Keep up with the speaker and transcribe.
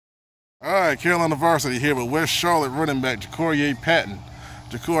All right, Carolina Varsity here with West Charlotte running back Jerkoya Patton.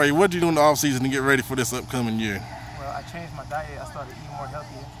 Jerkoya, what did you do in the offseason to get ready for this upcoming year? Well, I changed my diet. I started eating more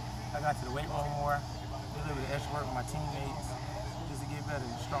healthy. I got to the weight room more, did a little bit of extra work with my teammates, just to get better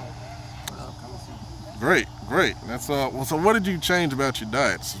and stronger for the upcoming season. Great, great. That's well, so what did you change about your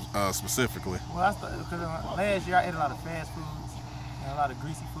diet specifically? Well, I started because last year I ate a lot of fast foods and a lot of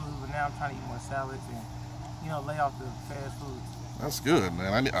greasy foods, but now I'm trying to eat more salads and lay off the fast foods. That's good,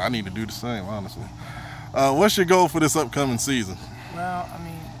 man. I need to do the same, honestly. What's your goal for this upcoming season? Well, I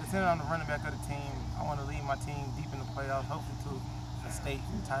mean, depending on the running back of the team, I want to lead my team deep in the playoffs, hopefully to a state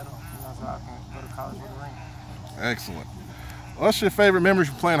title, so I can go to college with a ring. Excellent. What's your favorite memory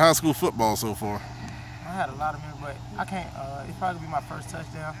from playing high school football so far? I had a lot of memories, but I can't. It's probably be my first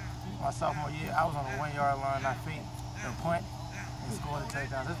touchdown. My sophomore year, I was on the 1 yard line. I faked a punt and scored a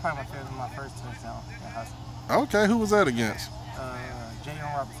touchdown. That's probably my first touchdown in high school. Okay, who was that against?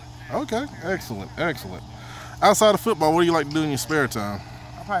 Robinson. Okay, excellent, excellent. Outside of football, what do you like to do in your spare time?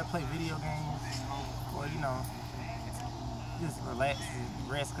 I probably play video games, or just relax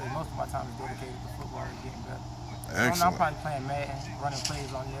and rest. Because most of my time is dedicated to football and getting better. Excellent. So I'm probably playing Madden, running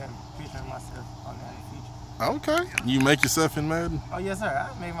plays on there, picturing myself on there in the future. Okay, you make yourself in Madden? Oh yes, sir.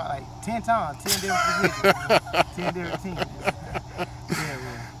 I made my 10 times, 10 different positions, 10 different teams. Yeah.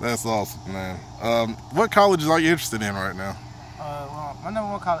 That's awesome, man. What colleges are you interested in right now? Well, my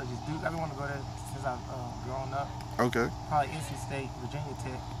number one college is Duke. I've been wanting to go there since I've grown up. Okay. Probably NC State, Virginia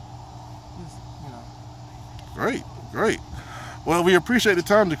Tech. Just, Great, great. Well, we appreciate the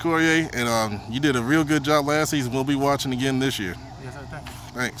time, Jerkoya, and you did a real good job last season. We'll be watching again this year. Yes, sir. Thank you.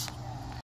 Thanks.